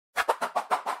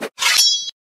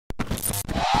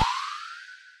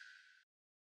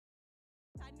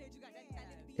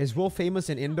Is Wolf famous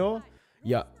in Indo?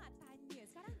 Yeah.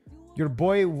 Your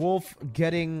boy Wolf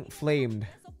getting flamed.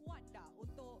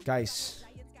 Guys,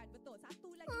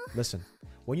 listen.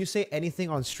 When you say anything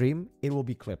on stream, it will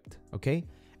be clipped, okay?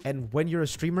 And when you're a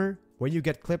streamer, when you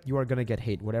get clipped, you are gonna get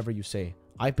hate, whatever you say.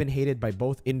 I've been hated by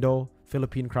both Indo,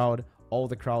 Philippine crowd, all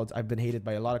the crowds. I've been hated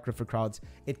by a lot of Cripper crowds.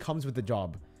 It comes with the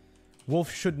job.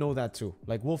 Wolf should know that too.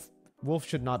 Like, Wolf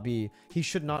should not be... He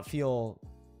should not feel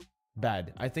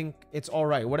bad. I think it's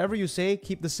alright. Whatever you say,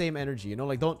 keep the same energy, you know?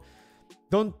 Like,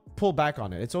 don't pull back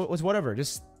on it. It's whatever.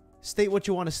 Just state what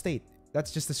you want to state.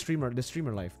 That's just the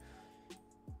streamer life.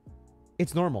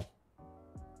 It's normal.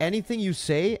 Anything you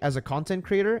say as a content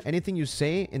creator, anything you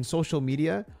say in social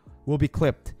media will be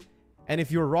clipped. And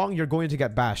if you're wrong, you're going to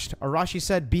get bashed. Arashi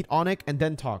said, beat Onic and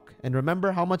then talk. And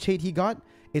remember how much hate he got?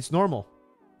 It's normal.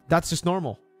 That's just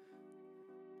normal.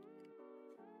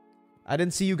 I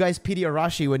didn't see you guys pity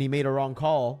Arashi when he made a wrong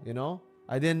call, you know?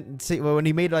 I didn't see when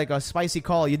he made like a spicy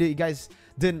call. You guys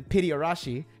didn't pity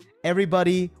Arashi.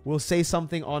 Everybody will say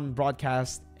something on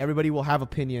broadcast. Everybody will have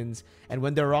opinions. And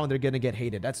when they're wrong, they're going to get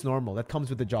hated. That's normal. That comes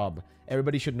with the job.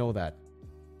 Everybody should know that.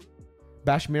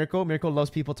 Bash Mirko. Mirko loves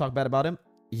people talk bad about him.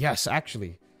 Yes,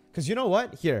 actually. Because you know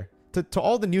what? Here, to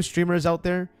all the new streamers out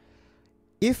there,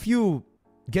 if you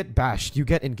get bashed, you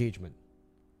get engagement.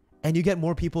 And you get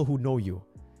more people who know you.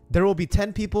 There will be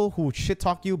 10 people who shit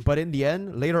talk you, but in the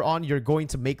end, later on, you're going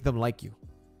to make them like you.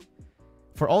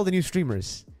 For all the new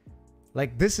streamers.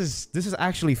 Like, this is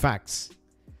actually facts.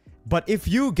 But if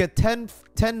you get 10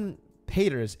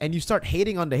 haters and you start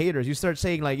hating on the haters, you start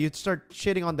saying like, you start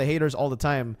shitting on the haters all the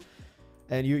time,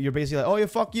 and you're basically like, oh yeah,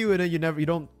 fuck you, and then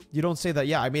you don't say that,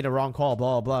 yeah, I made a wrong call,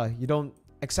 blah blah. You don't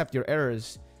accept your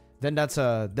errors. Then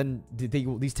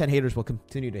these 10 haters will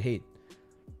continue to hate.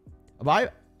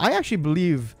 But I actually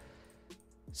believe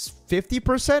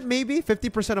 50%, maybe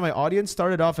 50% of my audience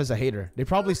started off as a hater. They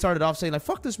probably started off saying like,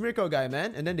 fuck this Mirko guy,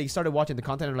 man, and then they started watching the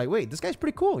content and like, wait, this guy's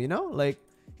pretty cool, you know? Like,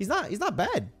 he's not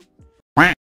bad.